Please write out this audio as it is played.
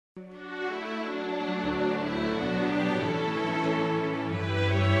Good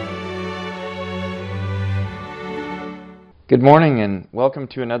morning and welcome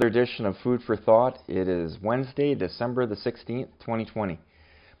to another edition of Food for Thought. It is Wednesday, December the 16th, 2020.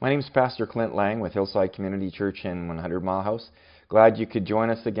 My name is Pastor Clint Lange with Hillside Community Church in 100 Mile House. Glad you could join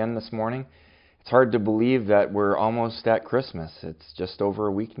us again this morning. It's hard to believe that we're almost at Christmas. It's just over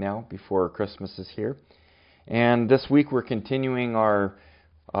a week now before Christmas is here. And this week we're continuing our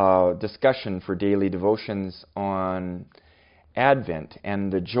discussion for daily devotions on Advent,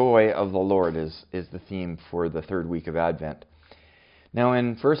 and the joy of the Lord is the theme for the third week of Advent. Now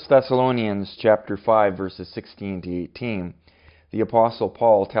in 1 Thessalonians chapter 5, verses 16 to 18, the Apostle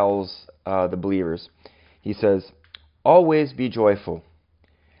Paul tells the believers, he says, "Always be joyful,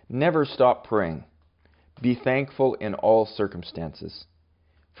 never stop praying, be thankful in all circumstances,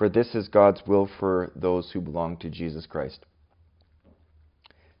 for this is God's will for those who belong to Jesus Christ."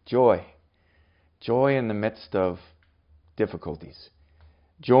 Joy in the midst of difficulties,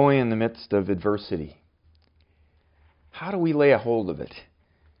 joy in the midst of adversity. How do we lay a hold of it?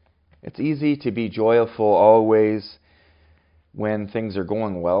 It's easy to be joyful always when things are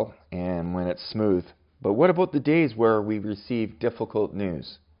going well and when it's smooth. But what about the days where we receive difficult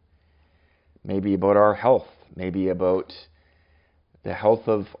news? Maybe about our health, maybe about the health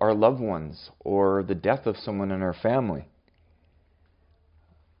of our loved ones or the death of someone in our family.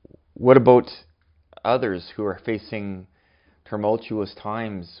 What about others who are facing tumultuous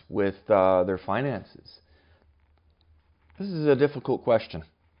times with their finances? This is a difficult question.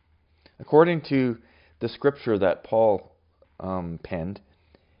 According to the scripture that Paul penned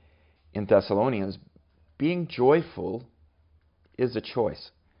in Thessalonians, being joyful is a choice.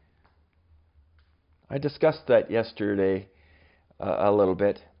 I discussed that yesterday a little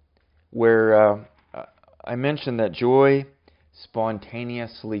bit, where I mentioned that joy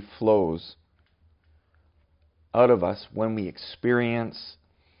spontaneously flows out of us when we experience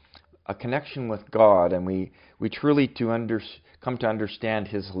a connection with God and we truly come to understand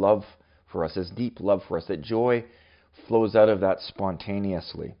His love for us, His deep love for us, that joy flows out of that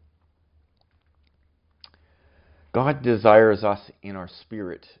spontaneously. God desires us in our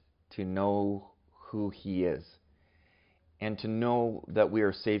spirit to know who He is and to know that we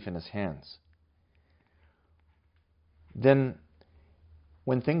are safe in His hands. Then,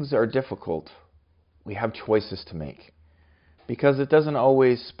 when things are difficult, we have choices to make, because it doesn't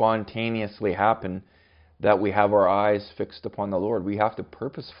always spontaneously happen that we have our eyes fixed upon the Lord. We have to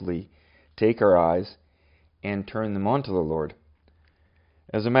purposefully take our eyes and turn them onto the Lord.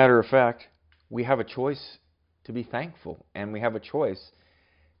 As a matter of fact, we have a choice to be thankful, and we have a choice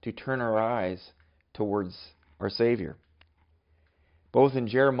to turn our eyes towards our Savior. Both in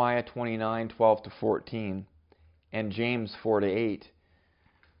Jeremiah 29:12-14 and James 4-8,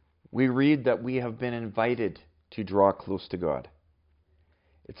 we read that we have been invited to draw close to God.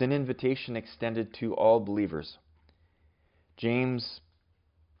 It's an invitation extended to all believers. James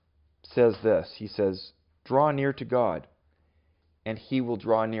says this, he says, "Draw near to God, and He will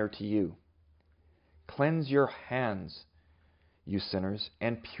draw near to you. Cleanse your hands, you sinners,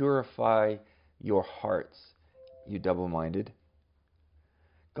 and purify your hearts, you double-minded."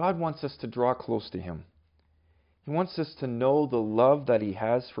 God wants us to draw close to Him. He wants us to know the love that He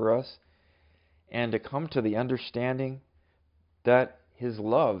has for us and to come to the understanding that His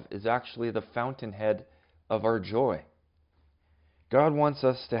love is actually the fountainhead of our joy. God wants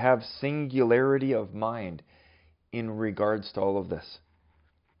us to have singularity of mind in regards to all of this.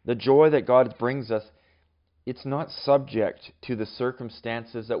 The joy that God brings us, it's not subject to the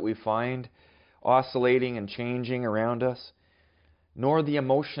circumstances that we find oscillating and changing around us, nor the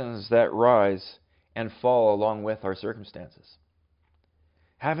emotions that rise and fall along with our circumstances.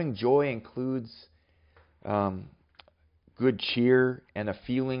 Having joy includes good cheer and a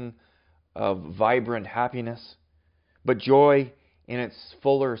feeling of vibrant happiness, but joy in its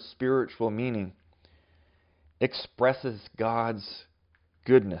fuller spiritual meaning expresses God's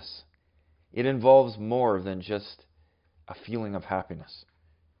goodness. It involves more than just a feeling of happiness.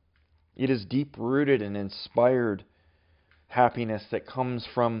 It is deep-rooted and inspired happiness that comes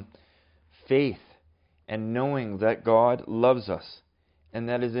from faith and knowing that God loves us and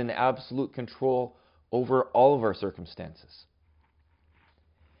that is in absolute control over all of our circumstances.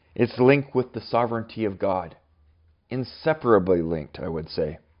 It's linked with the sovereignty of God, inseparably linked, I would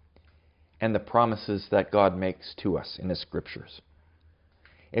say, and the promises that God makes to us in His scriptures.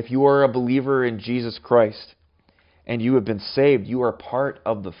 If you are a believer in Jesus Christ and you have been saved, you are part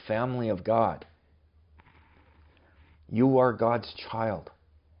of the family of God. You are God's child.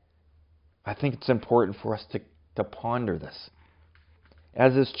 I think it's important for us to ponder this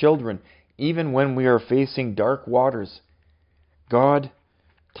as His children, even when we are facing dark waters. God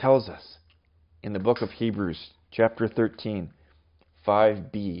tells us in the book of Hebrews, chapter 13,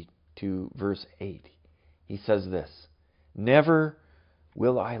 5b to verse 8. He says this, "Never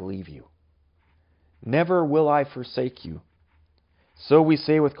will I leave you. Never will I forsake you. So we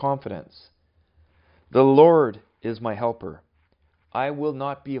say with confidence, the Lord is my helper. I will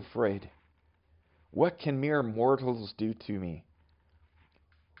not be afraid. What can mere mortals do to me?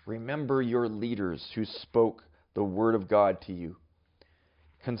 Remember your leaders who spoke the word of God to you.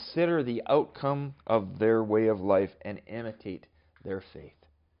 Consider the outcome of their way of life and imitate their faith.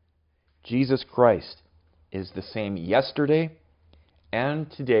 Jesus Christ is the same yesterday and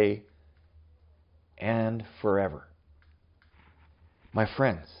today and forever." My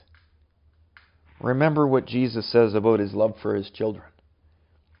friends, remember what Jesus says about His love for His children.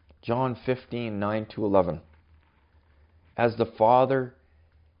 John 15, 9 to 11. "As the Father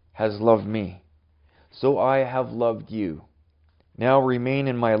has loved me, so I have loved you. Now remain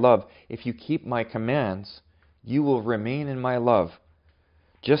in my love. If you keep my commands, you will remain in my love,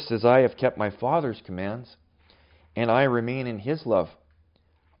 just as I have kept my Father's commands, and I remain in His love.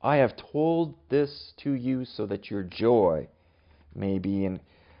 I have told this to you so that your joy may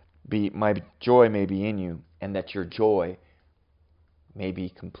my joy may be in you, and that your joy may be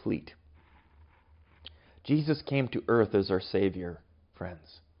complete." Jesus came to earth as our Savior,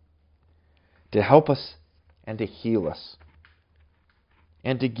 friends, to help us and to heal us,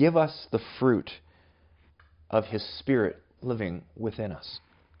 and to give us the fruit of His Spirit living within us.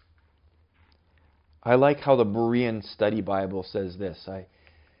 I like how the Berean Study Bible says this. I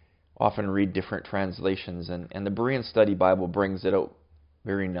often read different translations, and the Berean Study Bible brings it out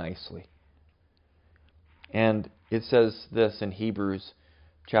very nicely. And it says this in Hebrews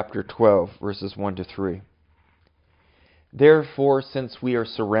chapter 12, verses 1 to 3. "Therefore, since we are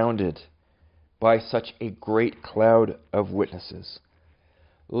surrounded by such a great cloud of witnesses,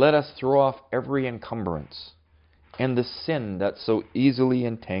 let us throw off every encumbrance and the sin that so easily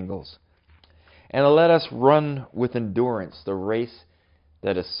entangles, and let us run with endurance the race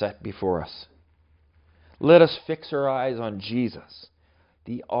that is set before us. Let us fix our eyes on Jesus,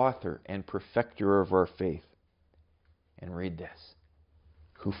 the author and perfecter of our faith." And read this,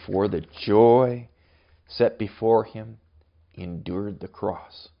 "Who for the joy set before Him endured the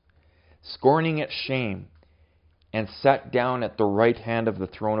cross, scorning its shame, and sat down at the right hand of the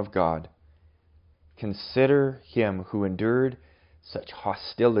throne of God. Consider Him who endured such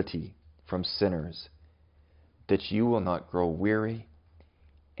hostility from sinners, that you will not grow weary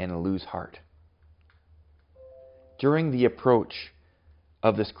and lose heart." During the approach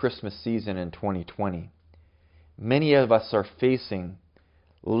of this Christmas season in 2020, many of us are facing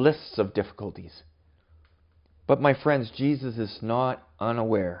lists of difficulties. But my friends, Jesus is not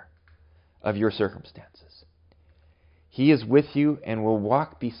unaware of your circumstances. He is with you and will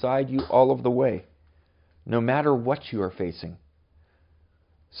walk beside you all of the way, no matter what you are facing.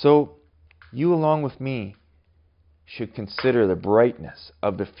 So, you along with me should consider the brightness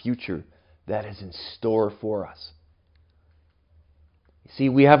of the future that is in store for us. You see,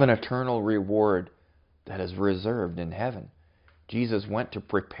 we have an eternal reward that is reserved in heaven. Jesus went to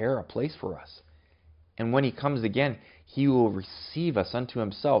prepare a place for us. And when He comes again, He will receive us unto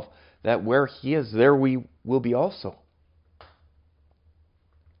Himself, that where He is, there we will be also.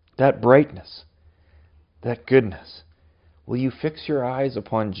 That brightness, that goodness. Will you fix your eyes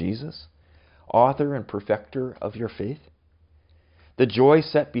upon Jesus, author and perfecter of your faith? The joy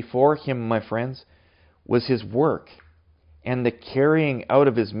set before Him, my friends, was His work and the carrying out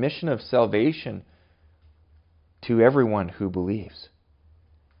of His mission of salvation to everyone who believes,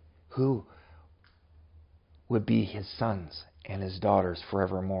 who would be His sons and His daughters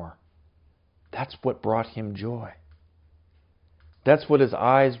forevermore. That's what brought Him joy. That's what His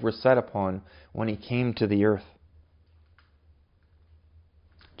eyes were set upon when He came to the earth.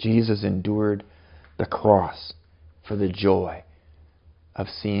 Jesus endured the cross for the joy of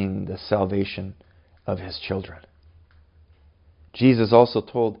seeing the salvation of His children. Jesus also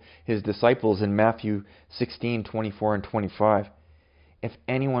told His disciples in Matthew 16, 24 and 25, "If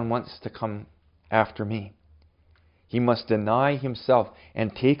anyone wants to come after me, he must deny himself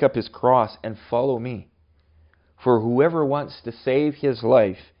and take up his cross and follow me. For whoever wants to save his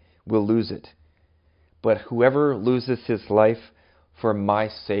life will lose it. But whoever loses his life for my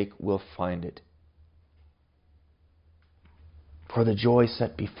sake will find it." For the joy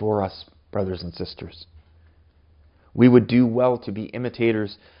set before us, brothers and sisters, we would do well to be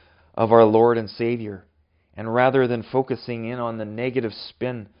imitators of our Lord and Savior, and rather than focusing in on the negative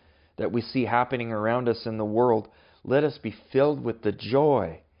spin that we see happening around us in the world, let us be filled with the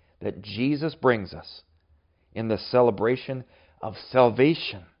joy that Jesus brings us in the celebration of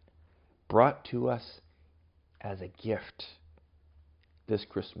salvation brought to us as a gift this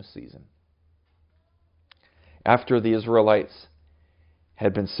Christmas season. After the Israelites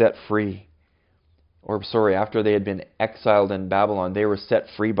had been set free, after they had been exiled in Babylon, they were set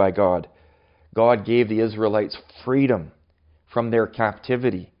free by God. God gave the Israelites freedom from their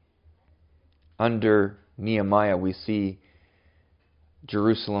captivity. Under Nehemiah, we see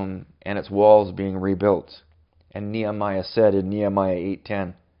Jerusalem and its walls being rebuilt. And Nehemiah said in Nehemiah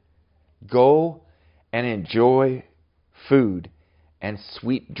 8:10, "Go and enjoy food and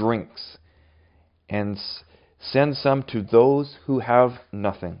sweet drinks, and send some to those who have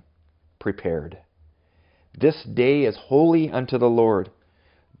nothing prepared. This day is holy unto the Lord.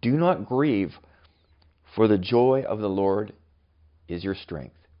 Do not grieve, for the joy of the Lord is your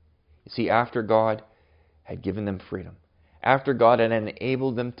strength." You see, after God had given them freedom, after God had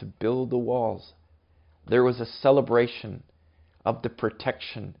enabled them to build the walls, there was a celebration of the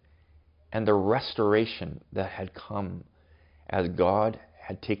protection and the restoration that had come as God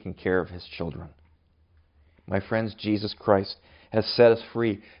had taken care of His children. My friends, Jesus Christ has set us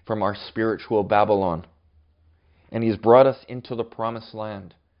free from our spiritual Babylon, and He's brought us into the promised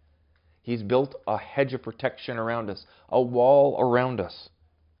land. He's built a hedge of protection around us, a wall around us,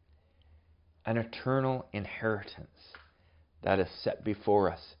 an eternal inheritance that is set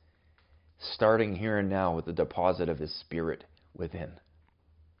before us, starting here and now with the deposit of His Spirit within.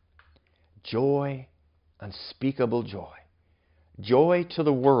 Joy, unspeakable joy. Joy to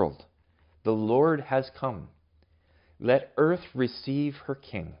the world. The Lord has come. Let earth receive her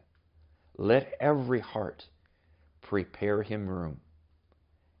King. Let every heart prepare Him room.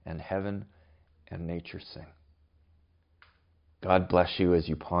 And heaven and nature sing. God bless you as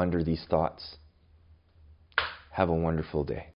you ponder these thoughts. Have a wonderful day.